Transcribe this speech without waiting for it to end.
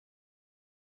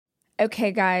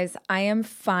Okay, guys, I am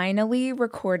finally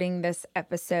recording this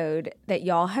episode that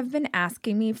y'all have been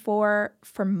asking me for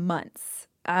months.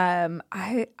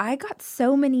 I got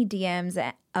so many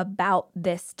DMs about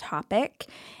this topic,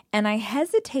 and I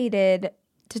hesitated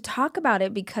to talk about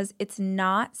it because it's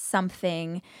not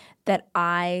something that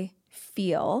I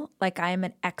feel like I am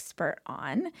an expert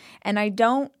on, and I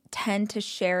don't tend to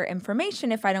share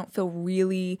information if I don't feel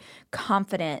really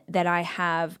confident that I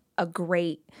have a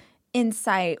great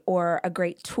insight or a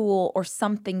great tool or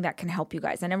something that can help you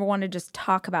guys. I never want to just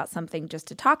talk about something just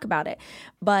to talk about it,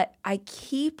 but I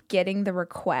keep getting the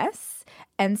requests,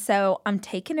 and so I'm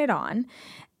taking it on.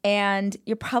 And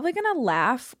you're probably going to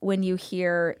laugh when you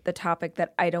hear the topic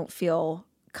that I don't feel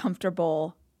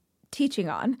comfortable teaching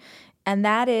on, and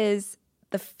that is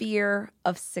the fear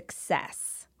of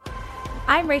success.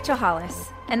 I'm Rachel Hollis,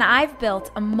 and I've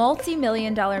built a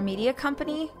multi-million-dollar media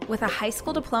company with a high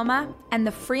school diploma and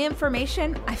the free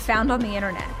information I found on the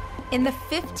internet. In the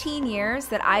 15 years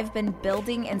that I've been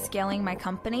building and scaling my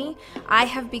company, I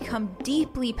have become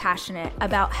deeply passionate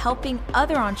about helping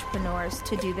other entrepreneurs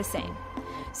to do the same.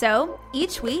 So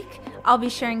each week, I'll be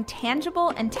sharing tangible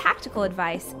and tactical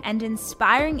advice and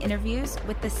inspiring interviews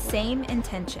with the same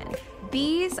intention.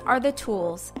 These are the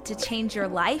tools to change your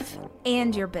life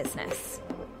and your business.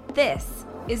 This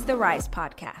is the Rise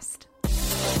Podcast.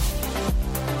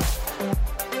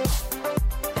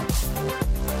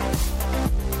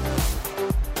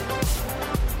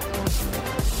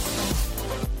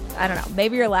 I don't know.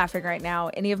 Maybe you're laughing right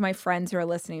now. Any of my friends who are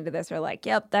listening to this are like,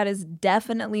 yep, that is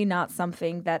definitely not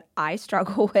something that I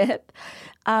struggle with.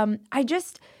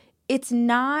 It's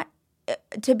not,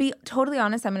 to be totally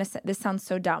honest, I'm going to say, this sounds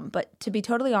so dumb, but to be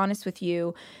totally honest with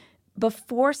you,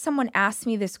 before someone asked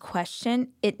me this question,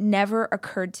 it never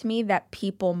occurred to me that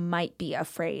people might be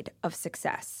afraid of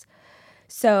success.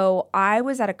 So I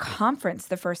was at a conference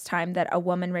the first time that a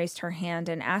woman raised her hand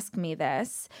and asked me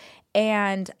this.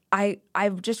 And I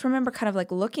just remember kind of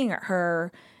like looking at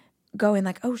her going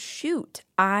like, oh, shoot,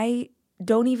 I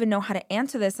don't even know how to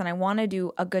answer this and I want to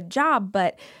do a good job,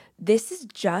 but this is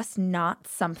just not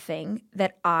something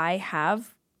that I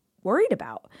have worried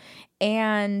about.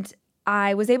 And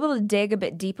I was able to dig a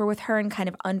bit deeper with her and kind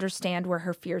of understand where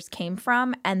her fears came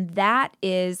from. And that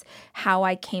is how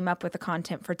I came up with the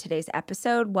content for today's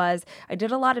episode. Was I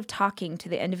did a lot of talking to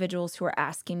the individuals who were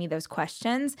asking me those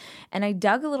questions, and I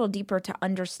dug a little deeper to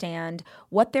understand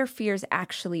what their fears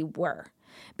actually were.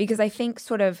 Because I think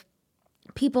sort of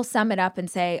people sum it up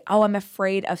and say, oh, I'm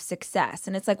afraid of success.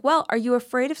 And it's like, well, are you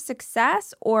afraid of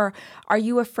success or are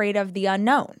you afraid of the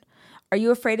unknown? Are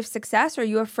you afraid of success or are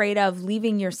you afraid of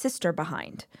leaving your sister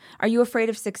behind? Are you afraid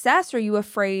of success or are you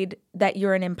afraid that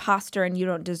you're an imposter and you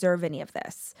don't deserve any of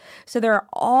this? So there are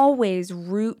always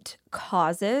root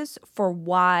causes for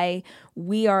why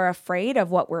we are afraid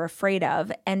of what we're afraid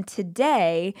of. And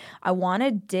today I want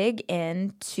to dig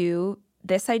into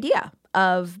this idea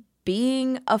of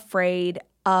being afraid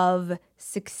of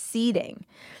succeeding.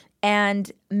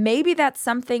 And maybe that's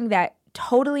something that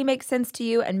totally makes sense to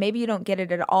you, and maybe you don't get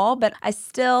it at all, but I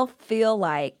still feel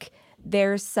like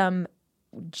there's some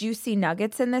juicy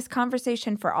nuggets in this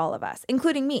conversation for all of us,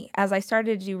 including me. As I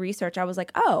started to do research, I was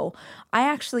like, oh, I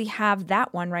actually have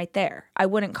that one right there. I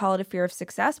wouldn't call it a fear of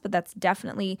success, but that's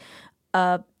definitely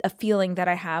a feeling that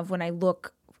I have when I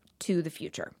look to the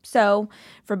future. So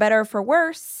for better or for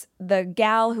worse, the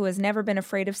gal who has never been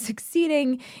afraid of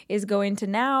succeeding is going to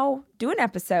now do an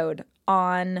episode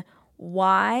on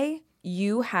why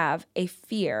you have a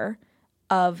fear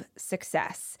of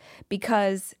success.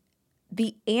 Because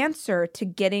the answer to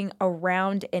getting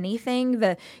around anything,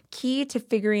 the key to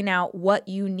figuring out what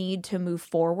you need to move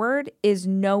forward is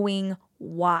knowing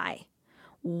why.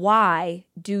 Why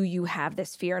do you have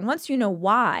this fear? And once you know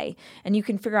why, and you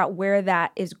can figure out where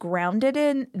that is grounded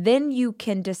in, then you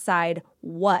can decide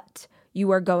what you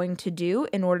are going to do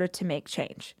in order to make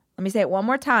change. Let me say it one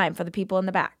more time for the people in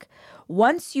the back.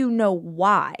 Once you know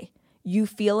why you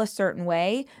feel a certain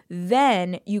way,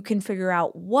 then you can figure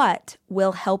out what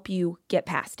will help you get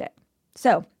past it.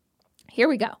 So here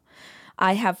we go.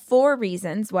 I have 4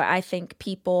 reasons why I think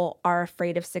people are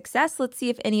afraid of success. Let's see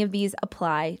if any of these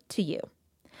apply to you.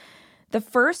 The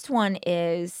first one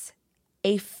is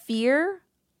a fear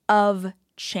of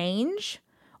change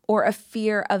or a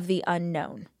fear of the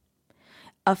unknown.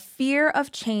 A fear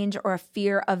of change or a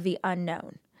fear of the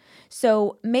unknown.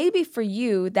 So maybe for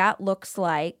you, that looks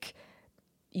like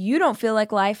you don't feel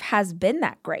like life has been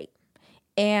that great.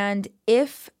 And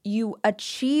if you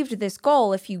achieved this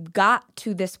goal, if you got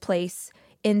to this place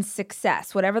in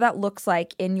success, whatever that looks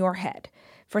like in your head,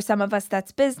 For some of us,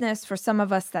 that's business. For some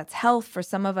of us, that's health. For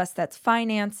some of us, that's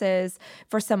finances.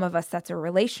 For some of us, that's a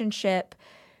relationship.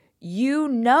 You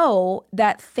know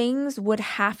that things would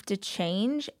have to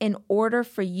change in order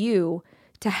for you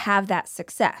to have that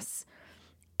success.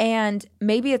 And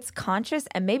maybe it's conscious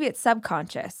and maybe it's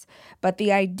subconscious, but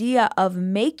the idea of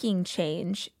making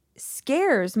change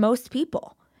scares most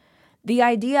people. The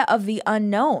idea of the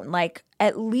unknown, like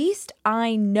at least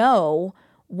I know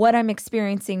what I'm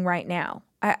experiencing right now.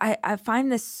 I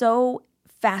find this so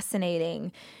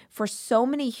fascinating. For so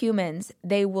many humans,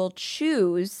 they will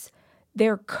choose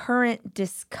their current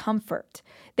discomfort.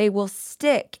 They will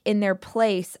stick in their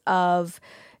place of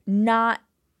not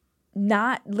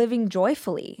living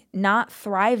joyfully, not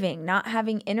thriving, not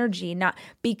having energy, not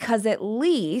because at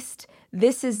least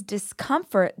this is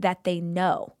discomfort that they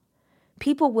know.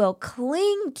 People will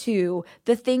cling to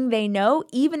the thing they know,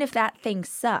 even if that thing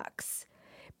sucks,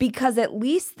 because at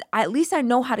least I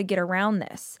know how to get around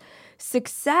this.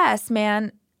 Success,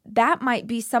 man, that might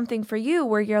be something for you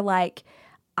where you're like,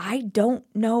 I don't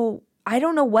know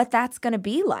what that's going to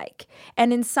be like.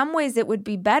 And in some ways it would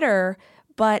be better,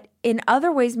 but in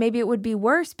other ways maybe it would be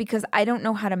worse because I don't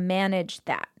know how to manage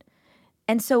that.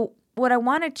 And so what I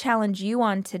want to challenge you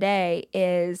on today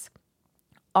is,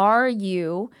 are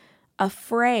you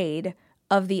afraid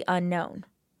of the unknown?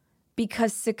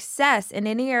 Because success in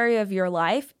any area of your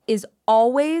life is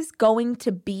always going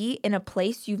to be in a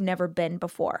place you've never been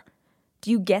before. Do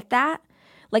you get that?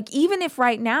 Like, even if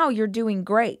right now you're doing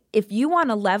great, if you want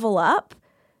to level up,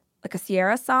 like a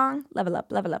Sierra song, level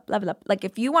up, level up, level up. Like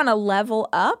if you want to level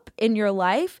up in your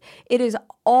life, it is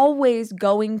always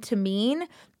going to mean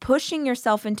pushing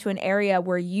yourself into an area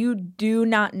where you do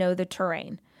not know the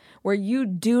terrain, where you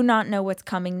do not know what's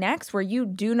coming next, where you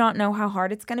do not know how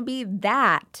hard it's going to be.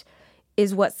 That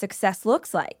is what success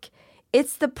looks like.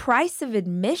 It's the price of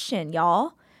admission,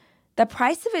 y'all. The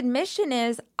price of admission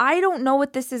is, I don't know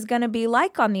what this is going to be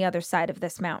like on the other side of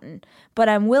this mountain, but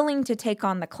I'm willing to take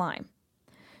on the climb.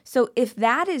 So if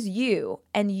that is you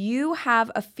and you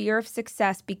have a fear of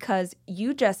success because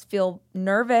you just feel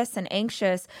nervous and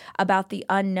anxious about the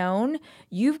unknown,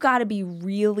 you've got to be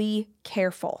really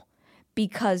careful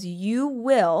because you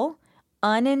will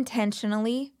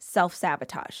unintentionally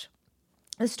self-sabotage.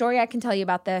 The story I can tell you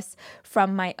about this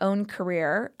from my own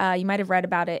career, you might have read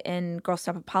about it in Girl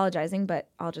Stop Apologizing, but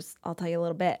I'll tell you a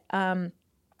little bit.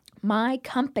 My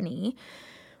company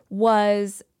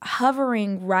was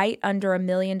hovering right under $1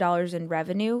 million in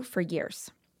revenue for years.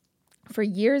 For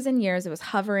years and years, it was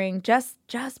hovering just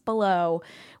below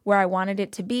where I wanted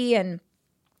it to be. And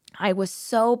I was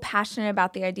so passionate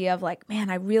about the idea of like, man,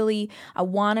 I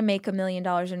want to make $1 million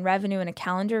in revenue in a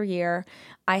calendar year.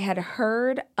 I had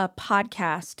heard a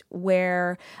podcast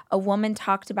where a woman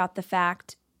talked about the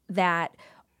fact that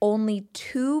only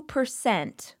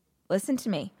 2%, listen to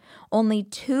me, only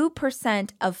 2%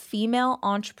 of female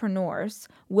entrepreneurs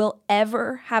will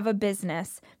ever have a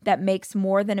business that makes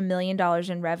more than $1 million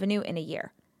in revenue in a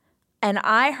year. And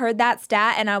I heard that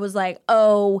stat and I was like,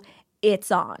 oh,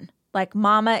 it's on. Like,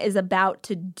 mama is about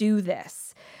to do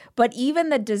this. But even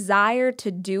the desire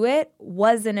to do it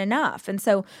wasn't enough. And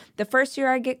so the first year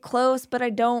I get close, but I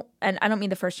don't, and I don't mean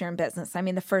the first year in business. I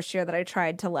mean the first year that I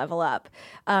tried to level up.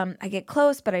 I get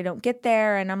close, but I don't get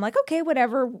there. And I'm like, okay,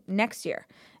 whatever, next year.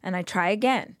 And I try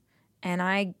again. And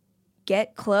I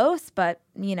get close, but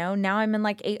now I'm in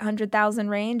like 800,000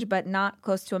 range, but not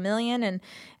close to $1 million.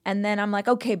 And then I'm like,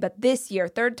 okay, but this year,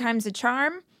 third time's a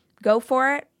charm, go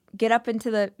for it. Get up into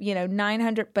the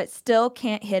 900, but still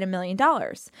can't hit $1 million.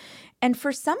 And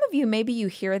for some of you, maybe you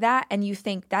hear that and you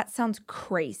think that sounds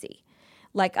crazy.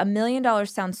 Like $1 million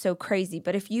sounds so crazy.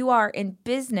 But if you are in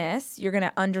business, you're going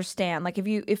to understand. Like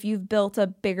if you've built a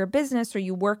bigger business or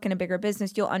you work in a bigger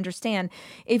business, you'll understand.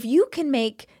 If you can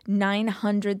make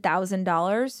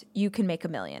 $900,000, you can make $1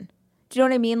 million. Do you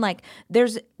know what I mean? Like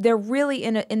they're really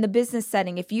in the business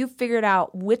setting. If you've figured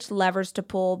out which levers to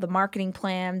pull, the marketing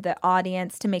plan, the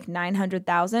audience to make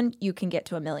 900,000, you can get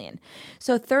to $1 million.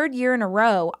 So third year in a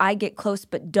row, I get close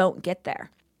but don't get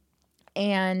there.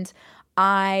 And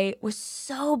I was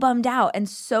so bummed out and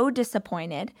so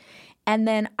disappointed. And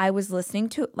then I was listening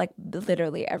to, like,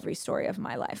 literally every story of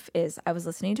my life is I was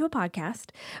listening to a podcast,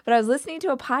 but I was listening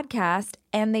to a podcast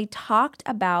and they talked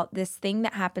about this thing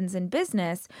that happens in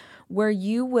business where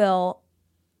you will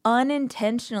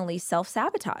unintentionally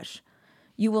self-sabotage.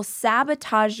 You will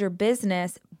sabotage your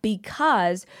business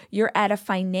because you're at a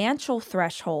financial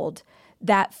threshold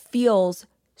that feels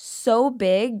so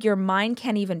big, your mind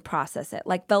can't even process it.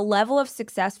 Like the level of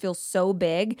success feels so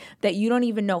big that you don't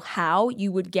even know how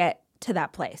you would get to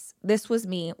that place. This was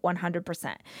me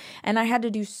 100%. And I had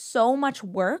to do so much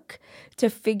work to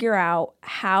figure out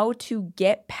how to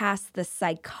get past the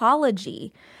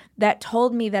psychology that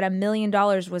told me that $1 million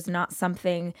was not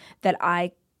something that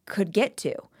I could get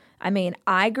to. I mean,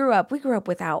 we grew up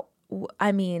without,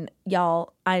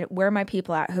 y'all, where are my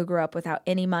people at who grew up without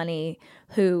any money,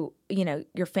 who,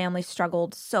 your family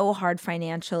struggled so hard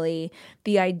financially.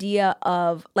 The idea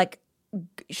of like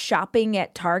shopping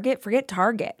at Target, forget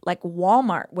Target, like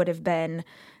Walmart would have been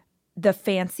the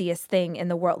fanciest thing in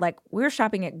the world. Like we were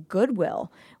shopping at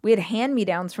Goodwill. We had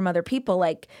hand-me-downs from other people.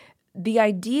 Like the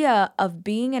idea of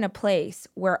being in a place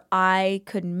where I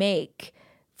could make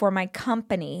for my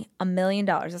company $1 million.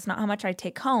 That's not how much I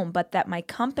take home, but that my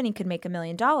company could make $1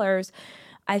 million,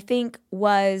 I think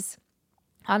was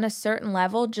on a certain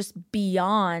level just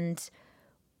beyond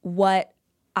what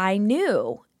I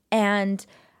knew. And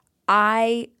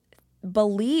I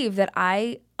believe that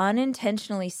I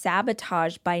unintentionally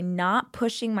sabotaged by not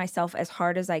pushing myself as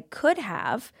hard as I could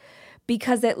have,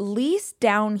 because at least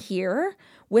down here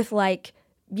with my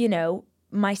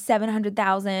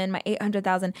 700,000, my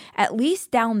 800,000, at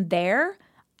least down there,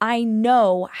 I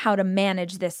know how to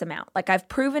manage this amount. Like I've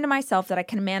proven to myself that I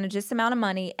can manage this amount of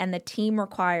money and the team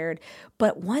required.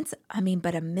 But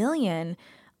 $1 million,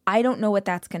 I don't know what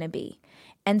that's going to be.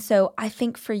 And so I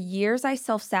think for years I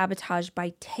self-sabotaged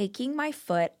by taking my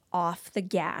foot off the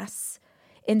gas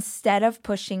instead of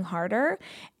pushing harder.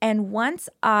 And once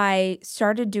I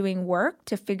started doing work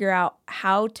to figure out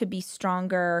how to be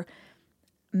stronger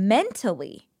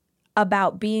mentally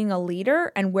about being a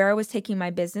leader and where I was taking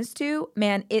my business to,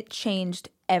 man, it changed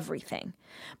everything.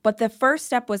 But the first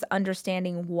step was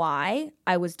understanding why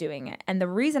I was doing it. And the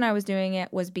reason I was doing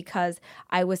it was because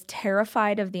I was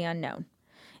terrified of the unknown.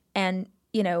 And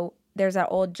there's that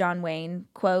old John Wayne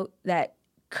quote that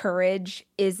courage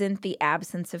isn't the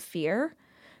absence of fear.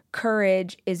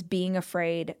 Courage is being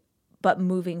afraid, but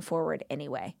moving forward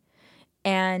anyway.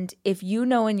 And if you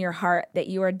know in your heart that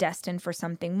you are destined for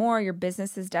something more, your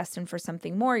business is destined for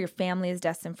something more, your family is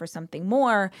destined for something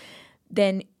more,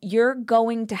 then you're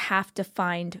going to have to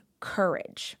find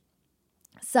courage.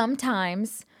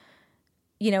 Sometimes,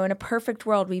 in a perfect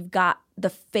world, we've got the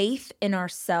faith in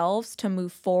ourselves to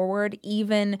move forward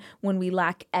even when we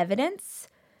lack evidence.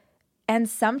 And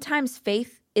sometimes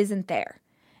faith isn't there.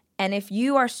 And if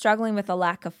you are struggling with a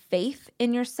lack of faith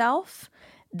in yourself,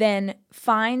 then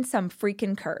find some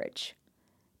freaking courage.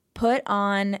 Put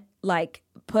on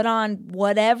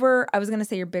whatever, I was going to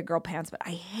say your big girl pants, but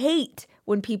I hate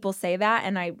when people say that,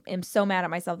 and I am so mad at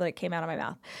myself that it came out of my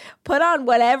mouth. Put on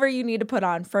whatever you need to put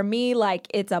on. For me,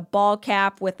 it's a ball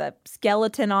cap with a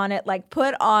skeleton on it.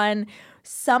 Put on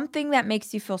something that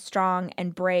makes you feel strong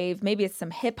and brave. Maybe it's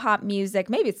some hip hop music.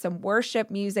 Maybe it's some worship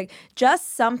music.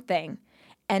 Just something.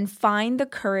 And find the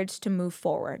courage to move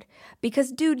forward.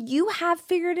 Because, dude, you have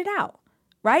figured it out,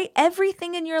 right?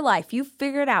 Everything in your life, you've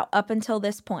figured out up until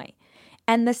this point.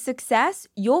 And the success,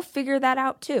 you'll figure that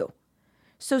out too.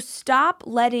 So stop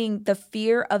letting the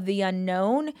fear of the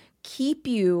unknown keep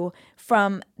you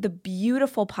from the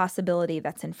beautiful possibility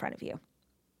that's in front of you.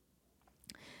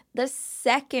 The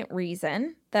second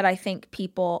reason that I think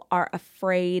people are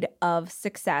afraid of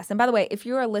success, and by the way, if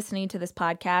you are listening to this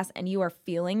podcast and you are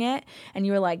feeling it and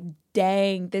you're like,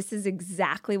 dang, this is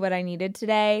exactly what I needed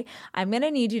today, I'm going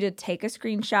to need you to take a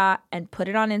screenshot and put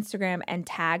it on Instagram and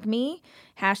tag me,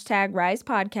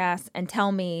 #RisePodcast, and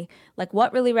tell me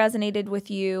what really resonated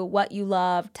with you, what you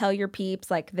love. Tell your peeps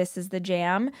this is the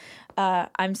jam.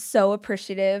 I'm so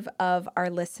appreciative of our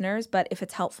listeners, but if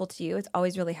it's helpful to you, it's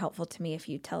always really helpful to me if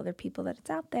you tell other people that it's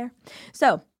out there.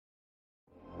 So,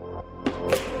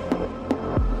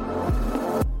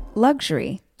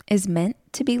 luxury is meant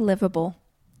to be livable.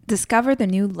 Discover the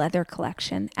new leather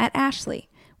collection at Ashley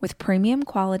with premium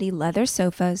quality leather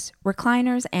sofas,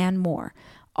 recliners, and more,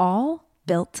 all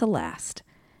built to last.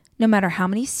 No matter how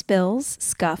many spills,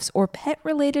 scuffs, or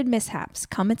pet-related mishaps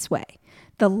come its way,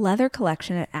 the leather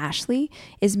collection at Ashley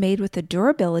is made with the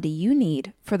durability you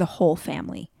need for the whole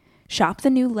family. Shop the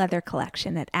new leather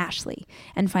collection at Ashley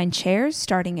and find chairs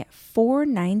starting at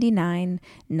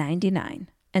 $499.99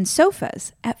 and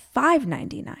sofas at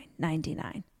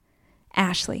 $599.99.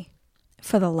 Ashley,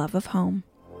 for the love of home.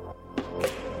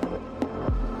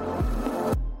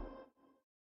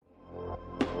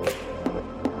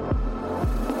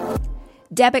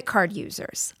 Debit card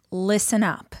users, listen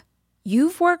up.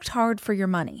 You've worked hard for your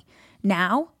money.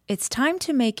 Now it's time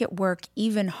to make it work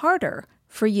even harder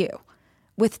for you.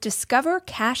 With Discover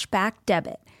Cashback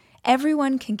Debit,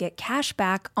 everyone can get cash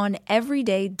back on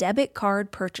everyday debit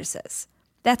card purchases.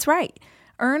 That's right.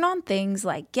 earn on things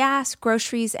like gas,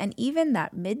 groceries, and even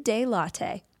that midday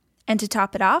latte. And to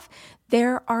top it off,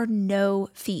 there are no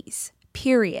fees,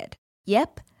 period.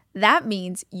 Yep, that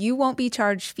means you won't be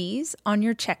charged fees on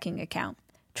your checking account.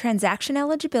 Transaction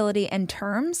eligibility and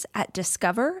terms at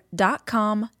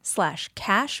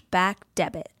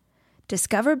discover.com/cashbackdebit.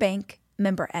 Discover Bank,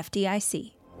 member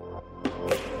FDIC.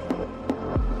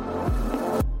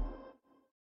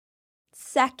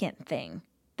 Second thing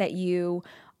that you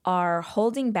are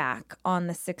holding back on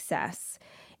the success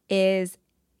is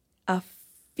a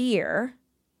fear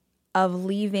of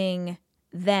leaving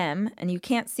them, and you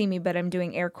can't see me, but I'm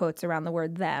doing air quotes around the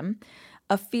word them,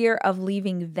 a fear of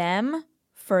leaving them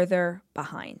further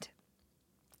behind.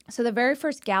 So the very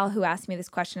first gal who asked me this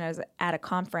question, I was at a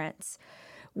conference.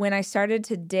 When I started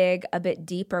to dig a bit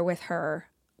deeper with her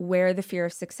where the fear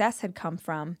of success had come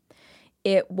from,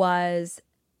 it was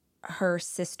her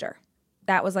sister.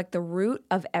 That was like the root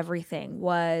of everything.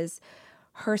 Was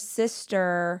her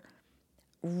sister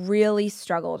really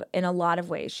struggled in a lot of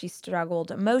ways. She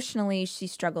struggled emotionally, she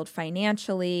struggled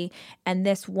financially, and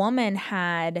this woman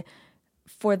had,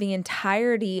 for the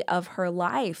entirety of her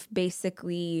life,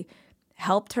 basically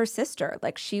helped her sister.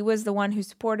 Like, she was the one who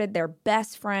supported, their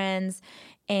best friends,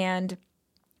 and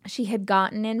she had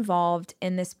gotten involved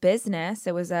in this business.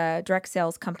 It was a direct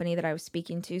sales company that I was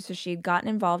speaking to. So she had gotten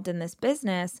involved in this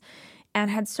business and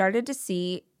had started to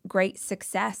see great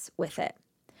success with it.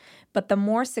 But the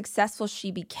more successful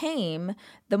she became,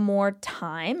 the more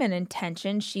time and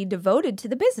intention she devoted to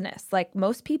the business, like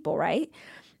most people, right?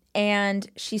 And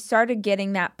she started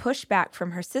getting that pushback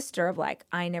from her sister of like,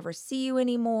 I never see you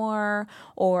anymore,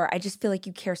 or I just feel like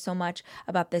you care so much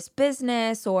about this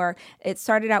business, or it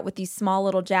started out with these small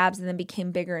little jabs and then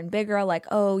became bigger and bigger, like,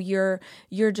 oh, you're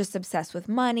just obsessed with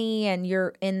money and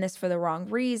you're in this for the wrong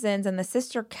reasons. And the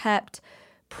sister kept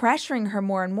pressuring her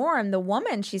more and more. And the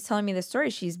woman, she's telling me the story,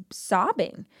 she's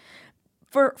sobbing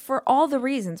for all the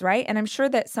reasons, right? And I'm sure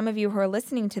that some of you who are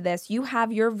listening to this, you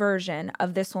have your version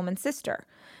of this woman's sister.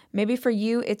 Maybe for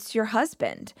you, it's your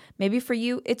husband. Maybe for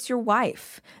you, it's your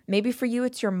wife. Maybe for you,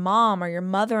 it's your mom or your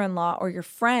mother-in-law or your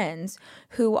friends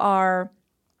who are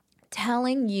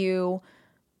telling you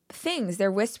things.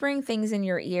 They're whispering things in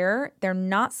your ear. They're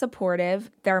not supportive.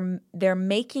 They're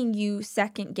making you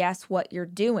second guess what you're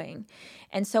doing.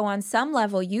 And so on some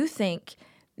level, you think,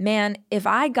 man, if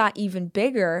I got even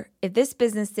bigger, if this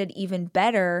business did even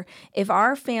better, if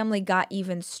our family got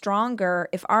even stronger,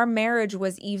 if our marriage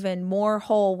was even more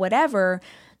whole, whatever,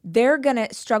 they're going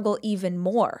to struggle even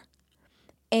more.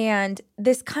 And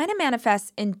this kind of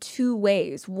manifests in two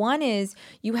ways. One is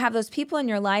you have those people in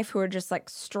your life who are just like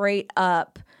straight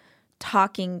up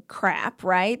talking crap,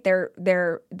 right?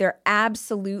 They're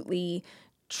absolutely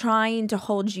trying to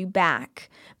hold you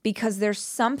back because there's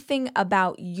something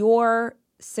about your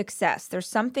success. There's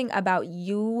something about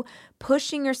you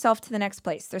pushing yourself to the next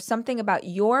place. There's something about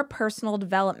your personal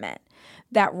development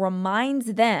that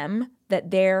reminds them that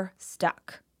they're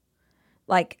stuck.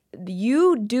 Like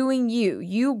you doing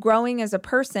you growing as a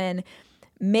person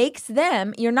makes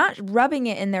them, you're not rubbing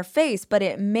it in their face, but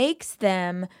it makes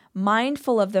them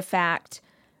mindful of the fact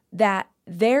that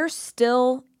they're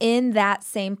still in that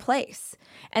same place.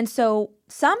 And so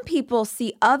some people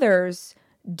see others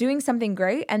doing something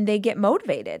great and they get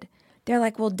motivated. They're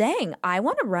like, well, dang, I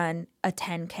want to run a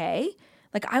 10K.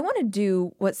 Like, I want to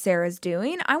do what Sarah's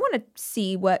doing. I want to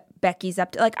see what Becky's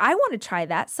up to. Like, I want to try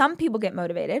that. Some people get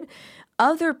motivated.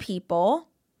 Other people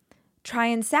try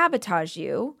and sabotage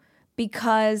you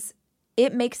because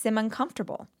it makes them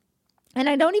uncomfortable. And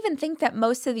I don't even think that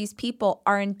most of these people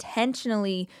are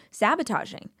intentionally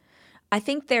sabotaging. I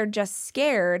think they're just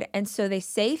scared, and so they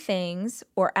say things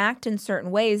or act in certain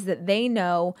ways that they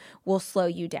know will slow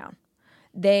you down.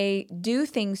 They do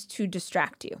things to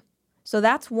distract you. So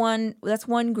that's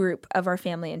one group of our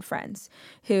family and friends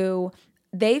who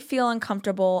they feel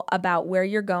uncomfortable about where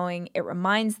you're going. It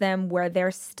reminds them where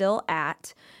they're still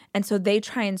at, and so they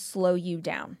try and slow you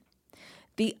down.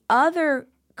 The other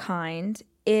kind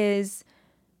is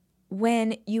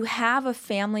when you have a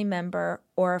family member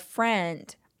or a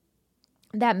friend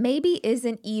that maybe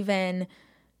isn't even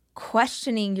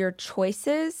questioning your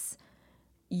choices,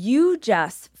 you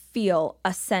just feel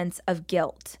a sense of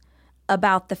guilt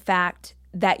about the fact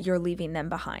that you're leaving them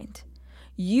behind.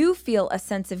 You feel a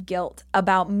sense of guilt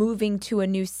about moving to a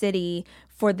new city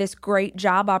for this great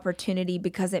job opportunity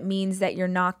because it means that you're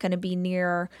not going to be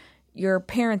near your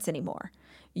parents anymore.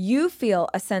 You feel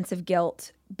a sense of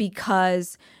guilt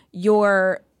because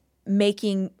you're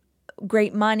making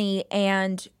great money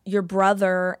and your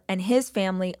brother and his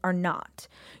family are not.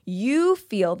 You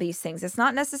feel these things. It's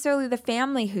not necessarily the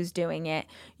family who's doing it.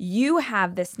 You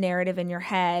have this narrative in your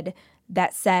head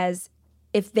that says,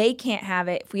 if they can't have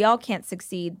it, if we all can't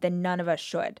succeed, then none of us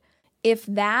should. If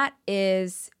that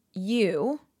is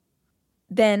you,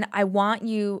 then I want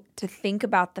you to think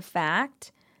about the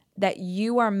fact that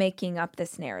you are making up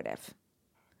this narrative.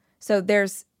 So there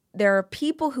are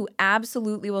people who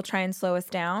absolutely will try and slow us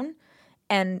down.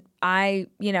 And I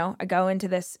go into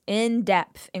this in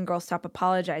depth in Girl Stop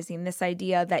Apologizing, this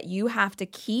idea that you have to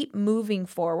keep moving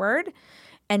forward,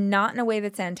 and not in a way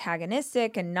that's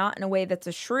antagonistic and not in a way that's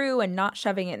a shrew and not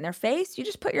shoving it in their face. You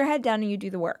just put your head down and you do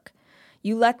the work.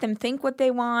 You let them think what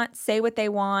they want, say what they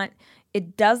want.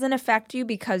 It doesn't affect you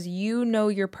because you know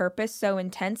your purpose so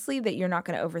intensely that you're not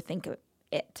going to overthink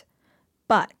it.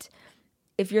 But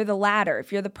if you're the latter,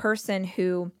 if you're the person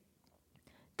who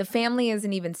the family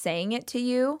isn't even saying it to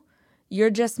you, you're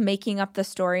just making up the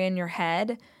story in your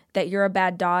head that you're a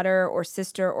bad daughter or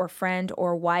sister or friend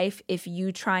or wife if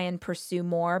you try and pursue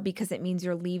more because it means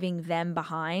you're leaving them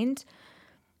behind.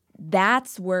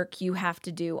 That's work you have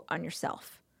to do on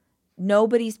yourself.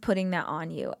 Nobody's putting that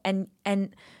on you.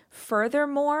 And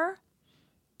furthermore,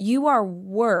 you are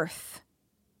worth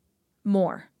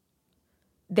more.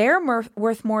 They're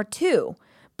worth more too.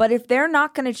 But if they're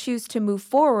not going to choose to move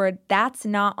forward, that's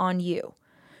not on you.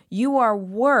 You are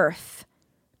worth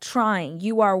trying.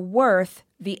 You are worth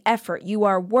the effort. You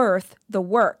are worth the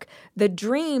work. The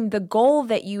dream, the goal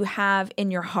that you have in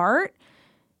your heart,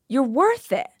 you're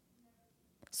worth it.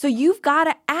 So you've got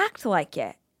to act like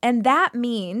it. And that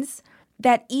means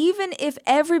that even if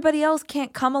everybody else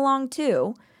can't come along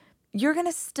too, you're going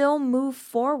to still move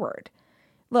forward.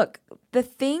 Look, the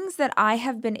things that I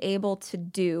have been able to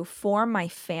do for my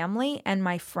family and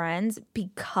my friends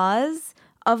because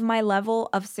of my level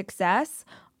of success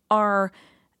are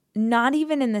not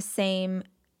even in the same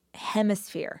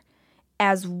hemisphere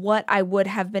as what I would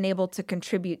have been able to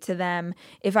contribute to them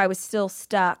if I was still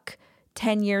stuck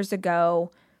 10 years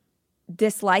ago,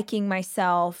 disliking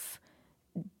myself,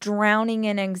 drowning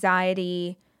in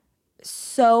anxiety,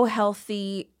 so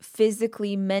healthy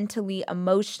physically, mentally,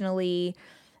 emotionally,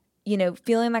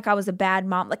 feeling like I was a bad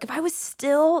mom. Like if I was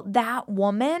still that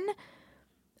woman,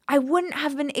 I wouldn't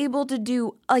have been able to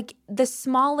do like the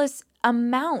smallest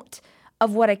amount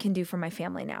of what I can do for my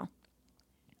family now.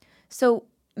 So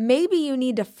maybe you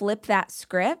need to flip that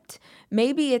script.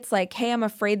 Maybe it's like, hey, I'm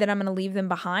afraid that I'm going to leave them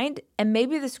behind. And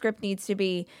maybe the script needs to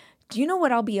be, do you know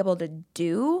what I'll be able to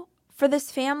do for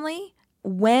this family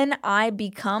when I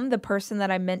become the person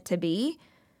that I'm meant to be?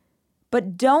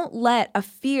 But don't let a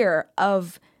fear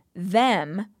of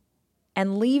them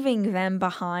and leaving them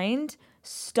behind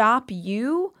stop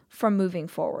you from moving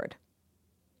forward.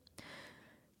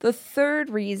 The third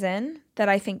reason that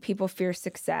I think people fear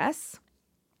success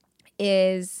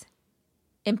is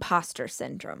imposter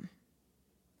syndrome.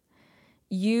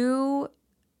 You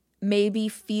maybe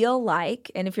feel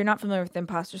like, and if you're not familiar with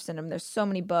imposter syndrome, there's so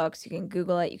many books, you can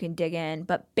Google it, you can dig in,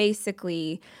 but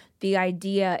basically the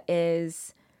idea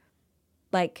is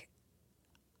like,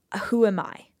 who am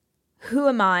I? Who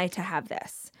am I to have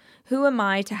this? Who am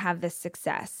I to have this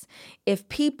success? If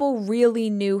people really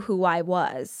knew who I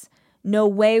was, no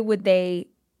way would they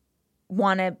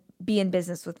want to be in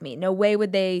business with me. No way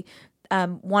would they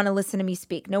want to listen to me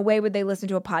speak. No way would they listen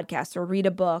to a podcast or read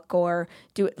a book or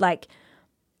do it like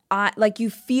you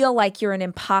feel like you're an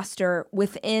imposter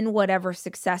within whatever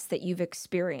success that you've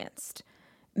experienced.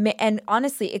 And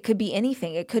honestly, it could be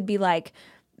anything. It could be like,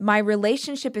 my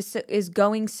relationship is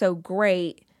going so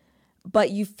great, but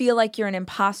you feel like you're an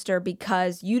imposter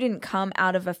because you didn't come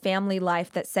out of a family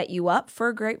life that set you up for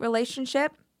a great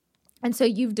relationship. And so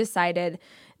you've decided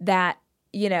that,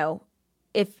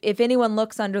 if anyone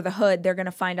looks under the hood, they're going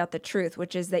to find out the truth,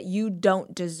 which is that you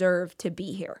don't deserve to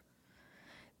be here.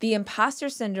 The imposter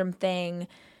syndrome thing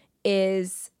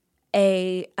is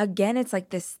it's like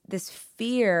this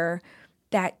fear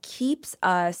that keeps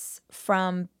us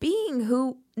from being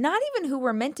not even who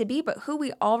we're meant to be, but who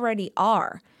we already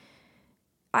are.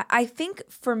 I think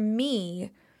for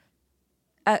me,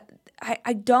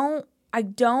 I don't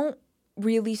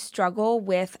really struggle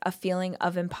with a feeling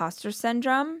of imposter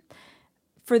syndrome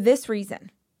for this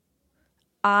reason.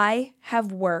 I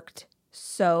have worked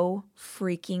so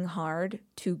freaking hard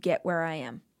to get where I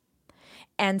am.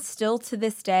 And still to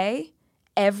this day,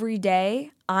 every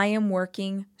day, I am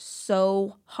working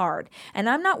so hard. And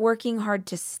I'm not working hard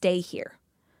to stay here.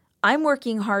 I'm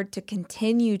working hard to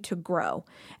continue to grow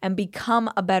and become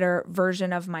a better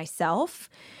version of myself.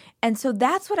 And so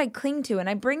that's what I cling to. And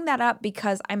I bring that up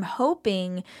because I'm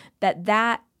hoping that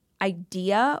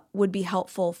idea would be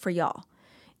helpful for y'all.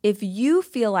 If you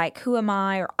feel like, who am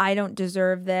I, or I don't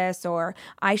deserve this, or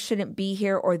I shouldn't be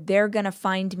here, or they're going to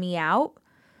find me out,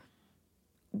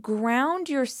 ground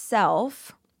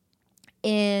yourself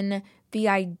in the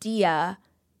idea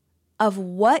of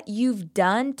what you've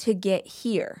done to get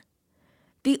here.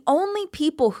 The only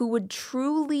people who would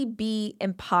truly be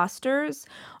imposters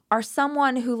are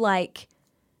someone who, like,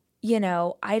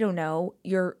 I don't know,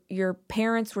 your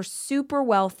parents were super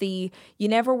wealthy, you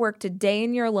never worked a day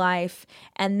in your life,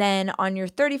 and then on your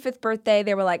 35th birthday,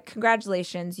 they were like,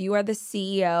 congratulations, you are the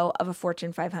CEO of a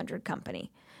Fortune 500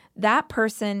 company. That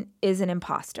person is an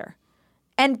imposter.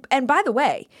 And by the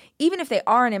way, even if they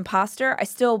are an imposter, I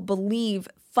still believe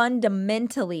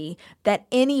fundamentally that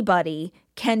anybody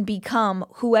can become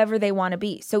whoever they want to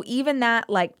be. So even that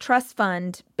like trust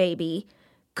fund baby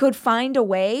could find a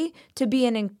way to be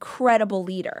an incredible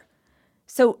leader.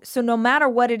 So no matter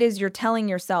what it is you're telling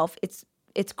yourself, it's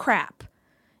crap.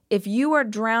 If you are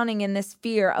drowning in this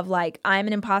fear of like, I'm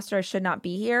an imposter, I should not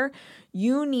be here,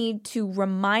 you need to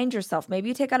remind yourself. Maybe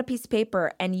you take out a piece of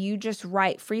paper and you just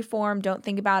write free form, don't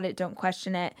think about it, don't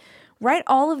question it. Write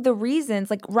all of the reasons,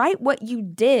 like write what you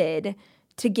did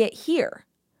to get here.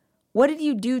 What did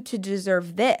you do to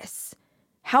deserve this?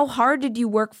 How hard did you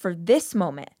work for this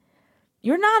moment?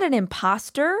 You're not an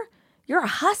imposter. You're a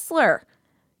hustler.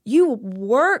 You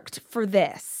worked for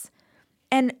this.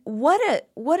 And what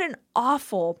an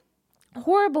awful,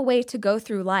 horrible way to go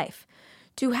through life,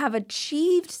 to have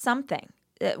achieved something,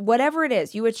 whatever it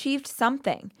is, you achieved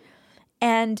something,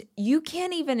 and you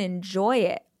can't even enjoy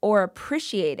it or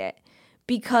appreciate it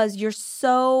because you're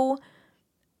so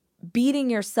beating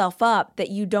yourself up that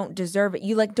you don't deserve it.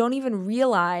 You like don't even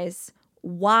realize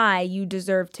why you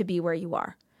deserve to be where you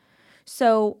are.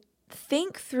 So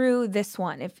think through this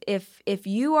one. If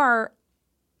you are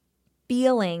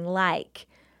feeling like,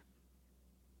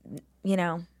 they're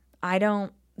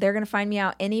going to find me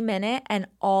out any minute and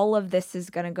all of this is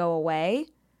going to go away.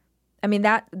 I mean,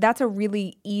 that's a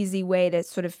really easy way to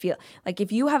sort of feel like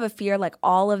if you have a fear like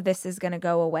all of this is going to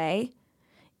go away,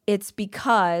 it's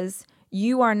because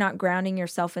you are not grounding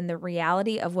yourself in the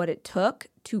reality of what it took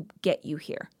to get you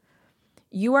here.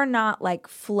 You are not like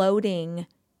floating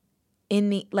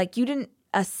like you didn't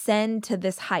ascend to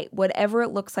this height, whatever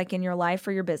it looks like in your life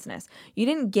or your business. You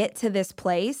didn't get to this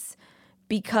place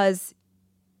because,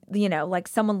 like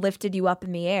someone lifted you up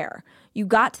in the air. You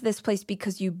got to this place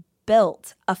because you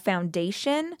built a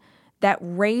foundation that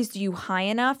raised you high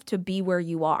enough to be where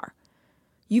you are.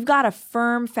 You've got a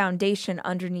firm foundation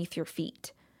underneath your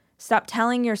feet. Stop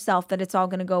telling yourself that it's all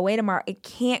going to go away tomorrow. It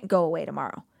can't go away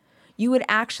tomorrow. You would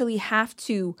actually have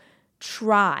to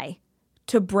try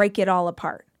to break it all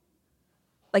apart.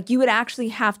 Like you would actually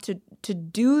have to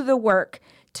do the work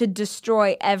to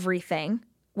destroy everything,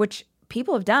 which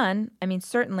people have done. I mean,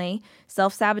 certainly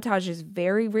self-sabotage is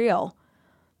very real,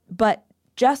 but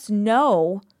just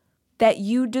know that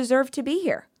you deserve to be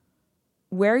here.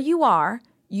 Where you are,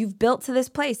 you've built to this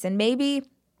place, and maybe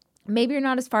you're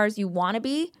not as far as you want to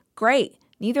be. Great.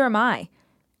 Neither am I.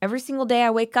 Every single day I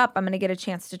wake up, I'm going to get a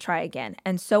chance to try again,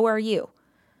 and so are you.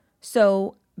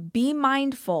 So be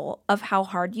mindful of how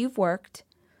hard you've worked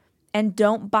and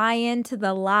don't buy into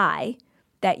the lie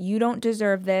that you don't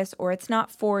deserve this or it's not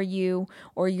for you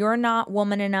or you're not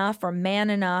woman enough or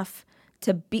man enough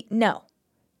to be. No,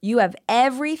 you have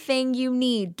everything you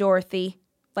need, Dorothy.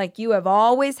 Like you have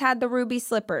always had the ruby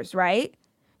slippers, right?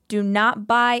 Do not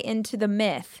buy into the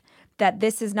myth that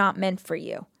this is not meant for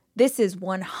you. This is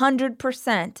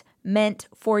 100% meant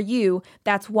for you.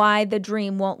 That's why the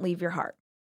dream won't leave your heart.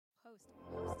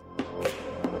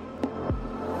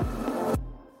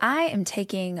 I am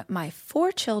taking my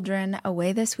 4 children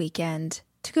away this weekend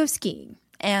to go skiing.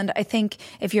 And I think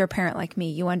if you're a parent like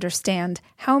me, you understand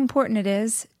how important it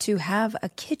is to have a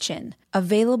kitchen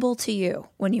available to you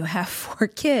when you have 4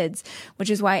 kids, which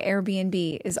is why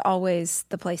Airbnb is always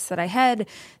the place that I head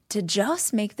to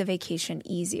just make the vacation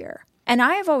easier. And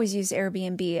I have always used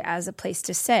Airbnb as a place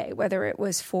to stay, whether it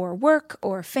was for work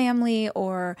or family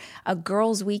or a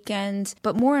girls' weekend.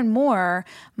 But more and more,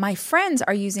 my friends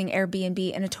are using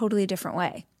Airbnb in a totally different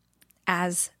way,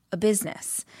 as a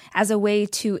business, as a way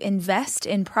to invest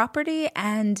in property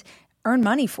and earn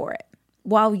money for it.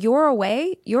 While you're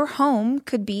away, your home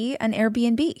could be an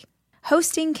Airbnb.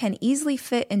 Hosting can easily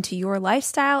fit into your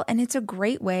lifestyle, and it's a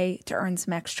great way to earn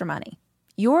some extra money.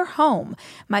 Your home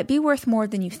might be worth more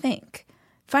than you think.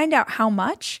 Find out how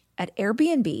much at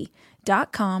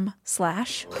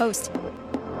airbnb.com/host.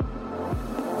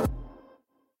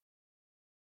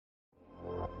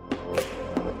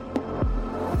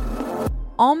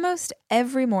 Almost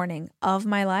every morning of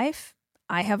my life,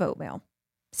 I have oatmeal.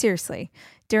 Seriously,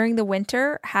 during the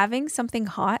winter, having something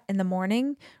hot in the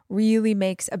morning really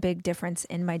makes a big difference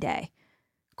in my day.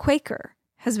 Quaker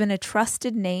has been a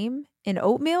trusted name in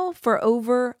oatmeal for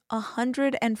over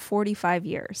 145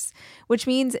 years, which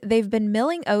means they've been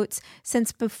milling oats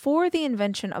since before the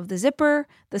invention of the zipper,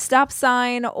 the stop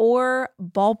sign, or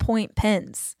ballpoint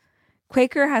pens.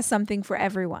 Quaker has something for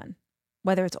everyone,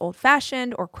 whether it's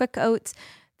old-fashioned or quick oats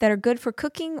that are good for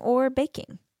cooking or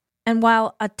baking. And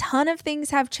while a ton of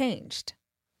things have changed,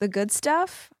 the good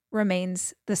stuff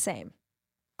remains the same.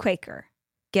 Quaker,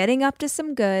 getting up to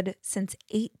some good since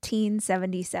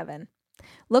 1877.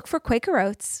 Look for Quaker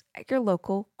Oats at your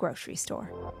local grocery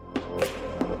store.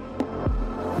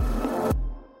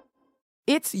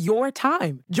 It's your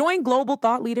time. Join global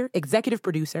thought leader, executive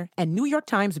producer, and New York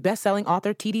Times bestselling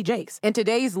author T.D. Jakes and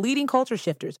today's leading culture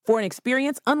shifters for an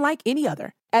experience unlike any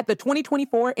other. At the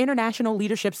 2024 International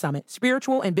Leadership Summit,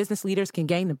 spiritual and business leaders can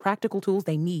gain the practical tools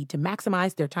they need to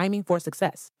maximize their timing for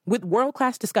success. With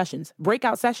world-class discussions,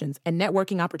 breakout sessions, and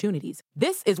networking opportunities,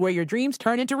 this is where your dreams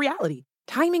turn into reality.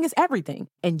 Timing is everything,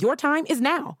 and your time is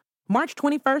now. March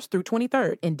 21st through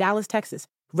 23rd in Dallas, Texas.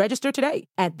 Register today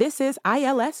at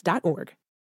thisisils.org.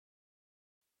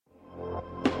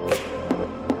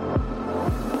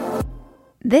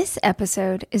 This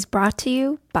episode is brought to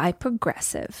you by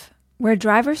Progressive, where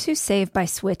drivers who save by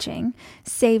switching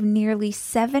save nearly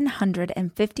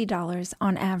 $750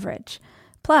 on average.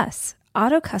 Plus,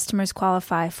 auto customers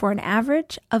qualify for an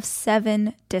average of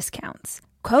 7 discounts.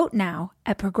 Quote now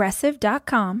at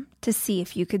progressive.com to see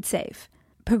if you could save.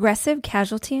 Progressive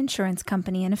Casualty Insurance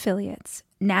Company and Affiliates.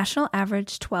 National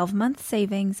average 12-month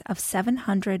savings of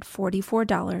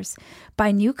 $744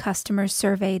 by new customers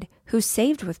surveyed who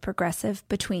saved with Progressive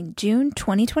between June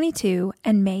 2022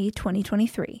 and May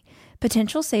 2023.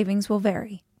 Potential savings will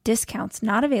vary. Discounts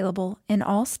not available in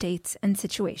all states and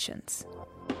situations.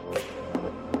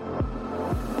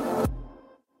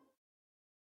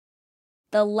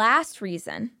 The last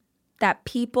reason that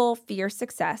people fear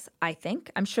success, I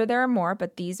think, I'm sure there are more,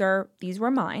 but these were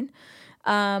mine,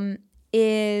 and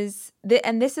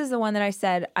this is the one that I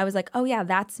said, I was like, oh yeah,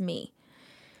 that's me.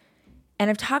 And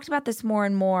I've talked about this more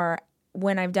and more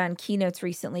when I've done keynotes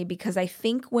recently, because I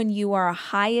think when you are a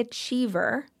high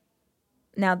achiever,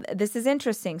 now this is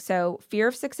interesting. So fear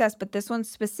of success, but this one's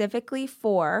specifically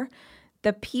for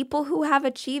the people who have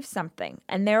achieved something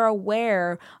and they're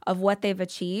aware of what they've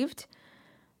achieved.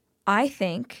 I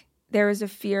think there is a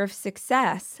fear of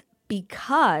success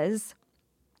because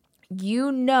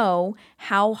you know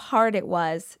how hard it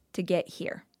was to get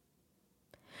here.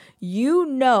 You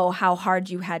know how hard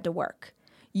you had to work.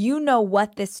 You know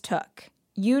what this took.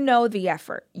 You know the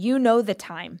effort. You know the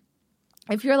time.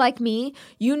 If you're like me,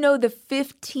 you know the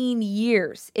 15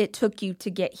 years it took you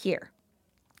to get here.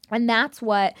 And that's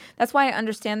why I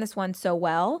understand this one so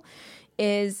well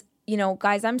is, you know,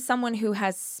 guys, I'm someone who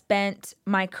has spent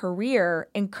my career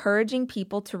encouraging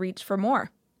people to reach for more.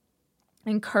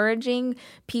 Encouraging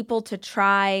people to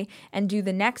try and do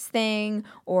the next thing,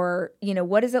 or, you know,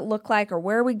 what does it look like, or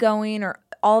where are we going, or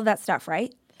all of that stuff,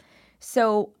 right?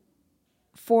 So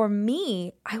for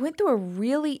me, I went through a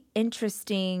really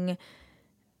interesting,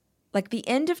 like the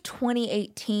end of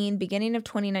 2018, beginning of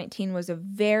 2019 was a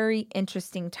very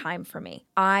interesting time for me.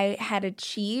 I had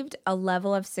achieved a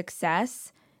level of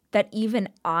success that even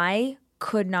I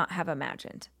could not have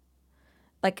imagined.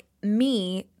 Like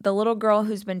me, the little girl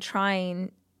who's been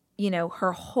trying, you know,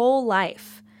 her whole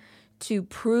life to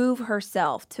prove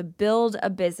herself, to build a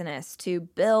business, to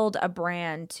build a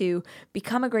brand, to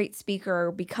become a great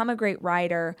speaker, become a great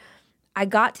writer. I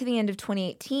got to the end of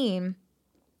 2018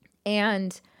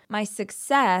 and my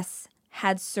success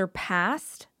had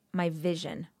surpassed my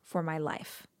vision for my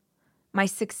life. My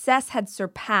success had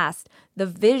surpassed the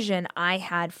vision I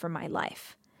had for my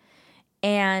life.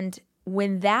 And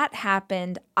when that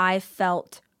happened, I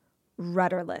felt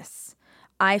rudderless.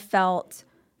 I felt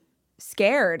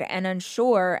scared and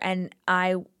unsure, and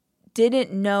I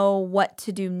didn't know what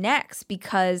to do next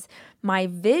because my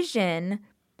vision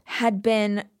had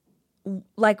been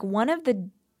like one of the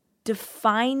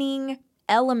defining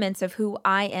elements of who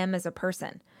I am as a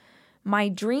person. My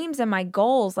dreams and my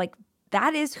goals, like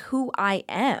that is who I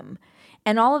am.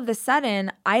 And all of a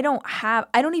sudden, I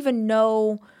don't even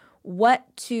know what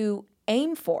to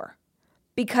aim for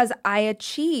because I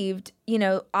achieved, you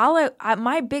know,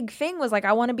 my big thing was like,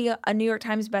 I want to be a New York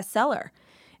Times bestseller.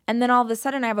 And then all of a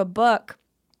sudden I have a book,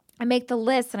 I make the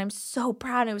list and I'm so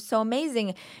proud. It was so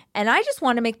amazing. And I just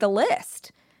wanted to make the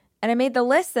list. And I made the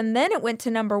list and then it went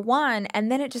to number 1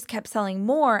 and then it just kept selling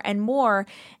more and more.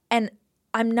 And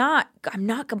I'm not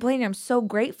complaining. I'm so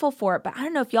grateful for it. But I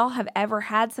don't know if y'all have ever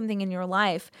had something in your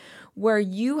life where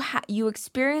you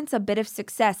experience a bit of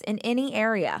success in any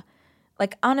area.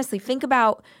 Like, honestly, think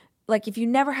about, like, if you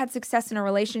never had success in a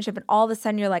relationship and all of a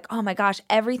sudden you're like, oh my gosh,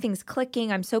 everything's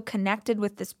clicking. I'm so connected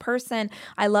with this person.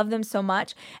 I love them so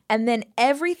much. And then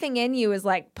everything in you is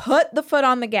like, put the foot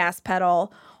on the gas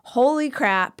pedal. Holy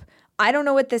crap. I don't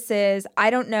know what this is. I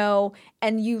don't know.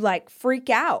 And you like freak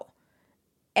out.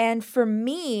 And for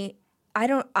me, I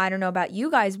don't know about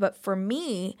you guys, but for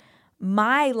me,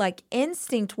 my like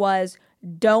instinct was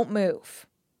don't move.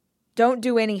 Don't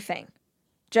do anything.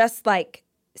 Just like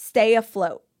stay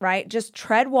afloat, right? Just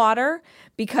tread water,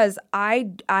 because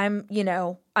I'm, I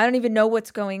don't even know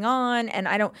what's going on, and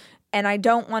I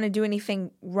don't want to do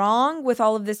anything wrong with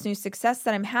all of this new success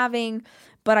that I'm having,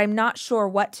 but I'm not sure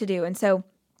what to do. And so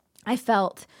I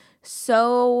felt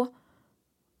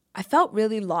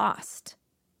really lost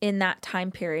in that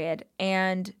time period,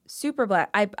 and super blessed.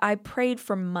 I prayed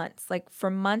for months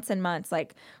and months,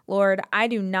 like, Lord, I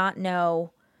do not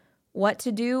know what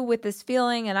to do with this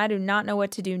feeling, and I do not know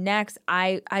what to do next.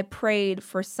 I prayed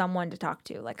for someone to talk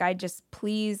to. Like, I just,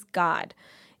 please God,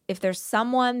 if there's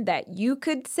someone that you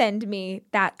could send me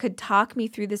that could talk me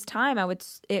through this time,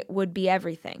 it would be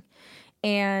everything.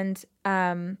 And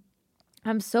I'm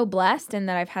so blessed in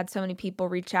that I've had so many people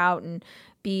reach out and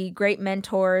be great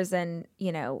mentors, and,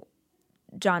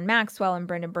 John Maxwell and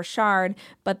Brendon Burchard.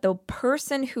 But the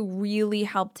person who really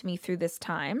helped me through this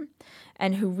time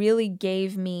and who really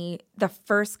gave me the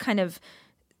first kind of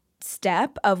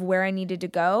step of where I needed to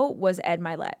go was Ed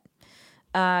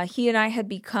Mylett. He and I had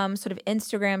become sort of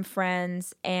Instagram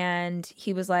friends, and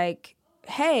he was like,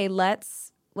 hey,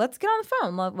 let's get on the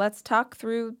phone. Let's talk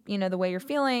through, the way you're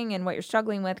feeling and what you're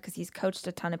struggling with, because he's coached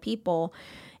a ton of people.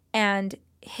 And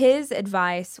his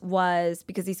advice was,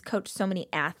 because he's coached so many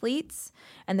athletes,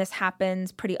 and this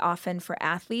happens pretty often for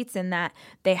athletes, in that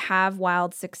they have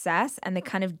wild success and they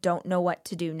kind of don't know what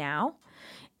to do now.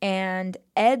 And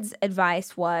Ed's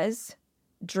advice was,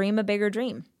 dream a bigger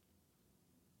dream.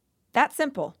 That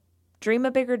simple. Dream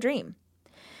a bigger dream.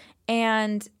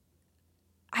 And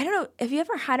I don't know, have you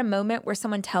ever had a moment where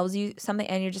someone tells you something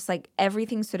and you're just like,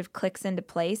 everything sort of clicks into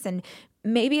place? And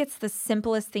maybe it's the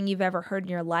simplest thing you've ever heard in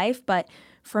your life, but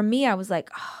for me, I was like,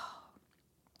 oh,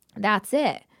 that's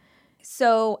it.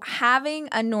 So having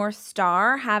a North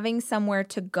Star, having somewhere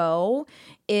to go,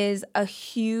 is a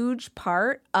huge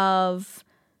part of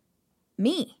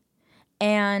me.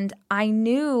 And I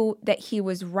knew that he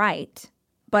was right.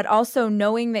 But also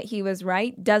knowing that he was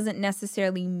right doesn't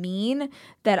necessarily mean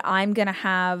that I'm going to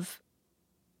have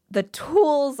the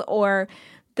tools or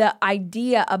the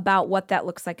idea about what that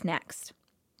looks like next.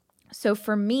 So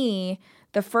for me,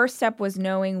 the first step was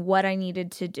knowing what I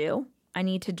needed to do. I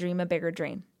need to dream a bigger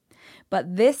dream.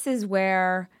 But this is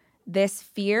where this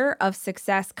fear of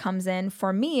success comes in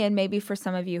for me, and maybe for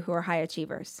some of you who are high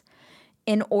achievers.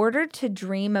 In order to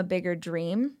dream a bigger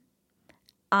dream,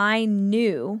 I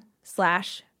know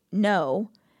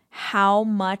how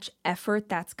much effort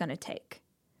that's going to take.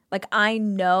 Like, I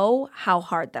know how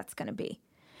hard that's going to be.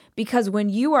 Because when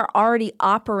you are already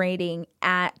operating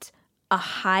at a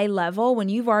high level, when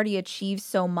you've already achieved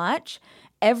so much,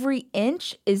 every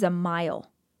inch is a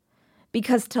mile.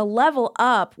 Because to level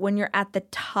up when you're at the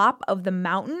top of the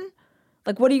mountain,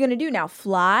 like, what are you going to do now?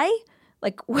 Fly?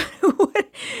 Like,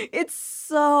 it's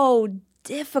so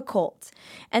difficult.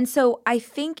 And so I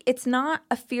think it's not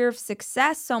a fear of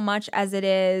success so much as it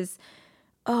is,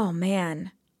 oh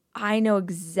man, I know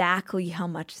exactly how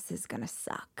much this is going to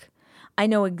suck. I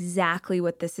know exactly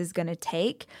what this is going to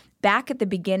take. Back at the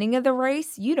beginning of the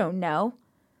race, you don't know.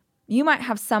 You might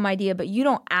have some idea, but you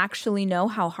don't actually know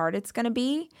how hard it's going to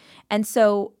be. And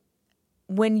so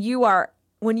when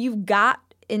you've got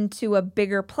into a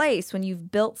bigger place, when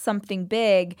you've built something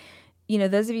big,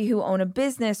 those of you who own a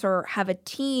business or have a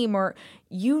team, or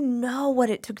you know what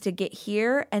it took to get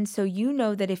here. And so you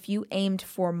know that if you aimed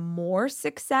for more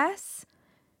success,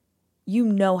 you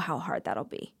know how hard that'll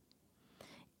be.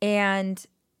 And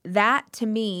that, to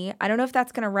me, I don't know if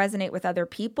that's going to resonate with other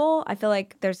people. I feel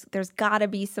like there's got to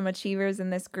be some achievers in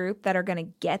this group that are going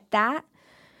to get that.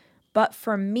 But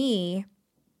for me,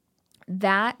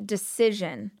 that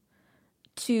decision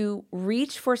to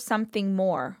reach for something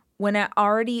more when I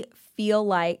already feel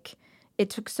like it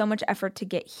took so much effort to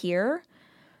get here,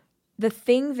 the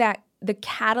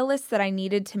catalyst that I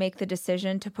needed to make the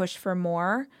decision to push for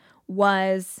more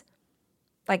was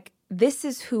like, this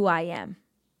is who I am.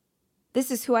 This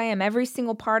is who I am. Every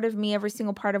single part of me, every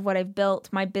single part of what I've built,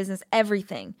 my business,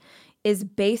 everything is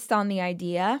based on the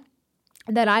idea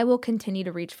that I will continue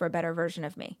to reach for a better version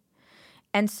of me.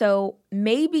 And so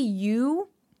maybe you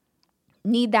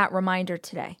need that reminder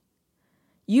today.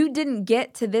 You didn't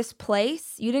get to this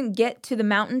place, you didn't get to the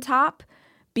mountaintop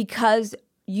because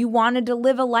you wanted to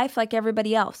live a life like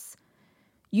everybody else.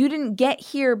 You didn't get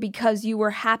here because you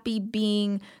were happy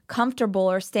being comfortable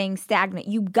or staying stagnant.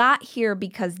 You got here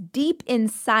because deep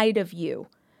inside of you,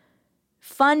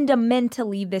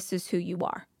 fundamentally, this is who you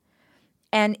are.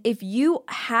 And if you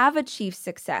have achieved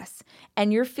success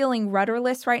and you're feeling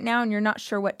rudderless right now and you're not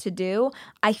sure what to do,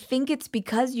 I think it's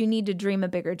because you need to dream a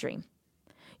bigger dream.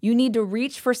 You need to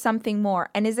reach for something more.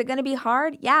 And is it going to be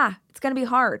hard? Yeah, it's going to be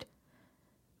hard.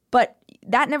 But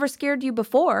that never scared you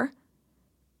before.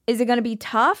 Is it going to be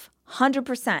tough?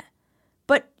 100%.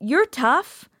 But you're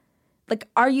tough. Like,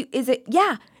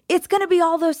 yeah, it's going to be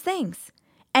all those things.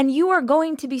 And you are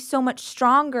going to be so much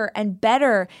stronger and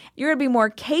better. You're going to be more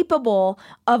capable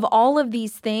of all of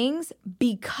these things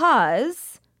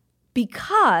because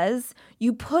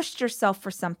you pushed yourself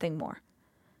for something more.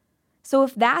 So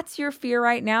if that's your fear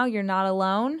right now, you're not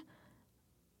alone.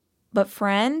 But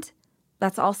friend,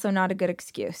 that's also not a good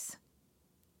excuse.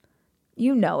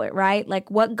 You know it, right?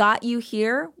 Like what got you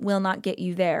here will not get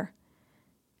you there.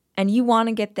 And you want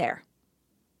to get there.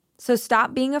 So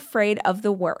stop being afraid of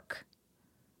the work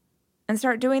and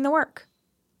start doing the work.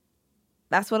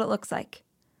 That's what it looks like.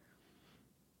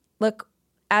 Look,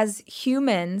 as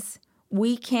humans,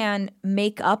 we can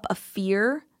make up a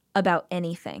fear about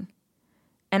anything.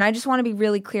 And I just want to be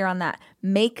really clear on that.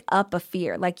 Make up a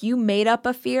fear. Like you made up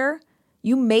a fear.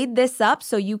 You made this up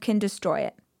so you can destroy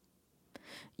it.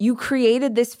 You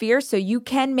created this fear so you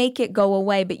can make it go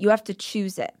away, but you have to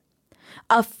choose it.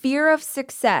 A fear of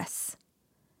success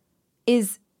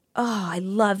is, oh, I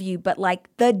love you, but like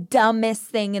the dumbest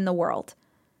thing in the world.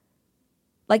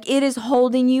 Like it is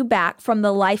holding you back from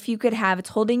the life you could have. It's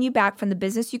holding you back from the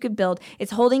business you could build.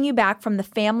 It's holding you back from the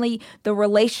family, the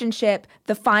relationship,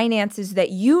 the finances that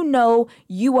you know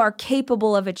you are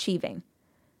capable of achieving.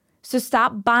 So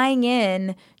stop buying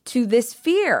in to this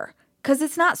fear because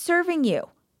it's not serving you.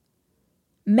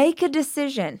 Make a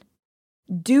decision.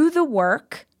 Do the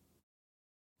work.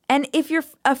 And if you're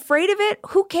afraid of it,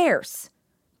 who cares?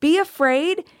 Be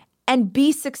afraid and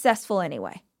be successful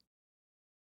anyway.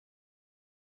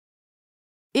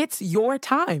 It's your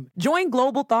time. Join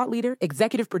global thought leader,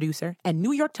 executive producer, and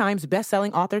New York Times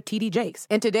bestselling author T.D. Jakes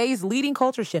and today's leading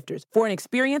culture shifters for an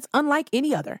experience unlike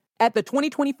any other. At the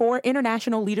 2024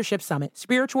 International Leadership Summit,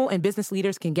 spiritual and business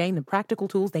leaders can gain the practical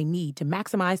tools they need to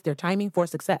maximize their timing for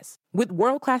success. With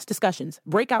world-class discussions,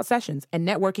 breakout sessions, and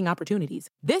networking opportunities,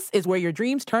 this is where your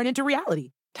dreams turn into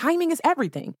reality. Timing is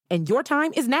everything, and your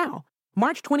time is now.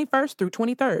 March 21st through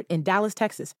 23rd in Dallas,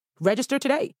 Texas. Register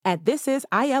today at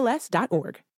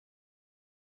thisisils.org.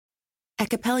 At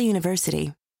Capella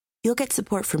University, you'll get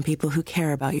support from people who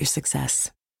care about your success.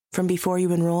 From before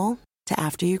you enroll to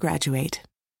after you graduate,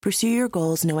 pursue your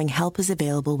goals knowing help is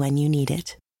available when you need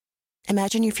it.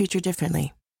 Imagine your future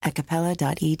differently at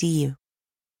capella.edu.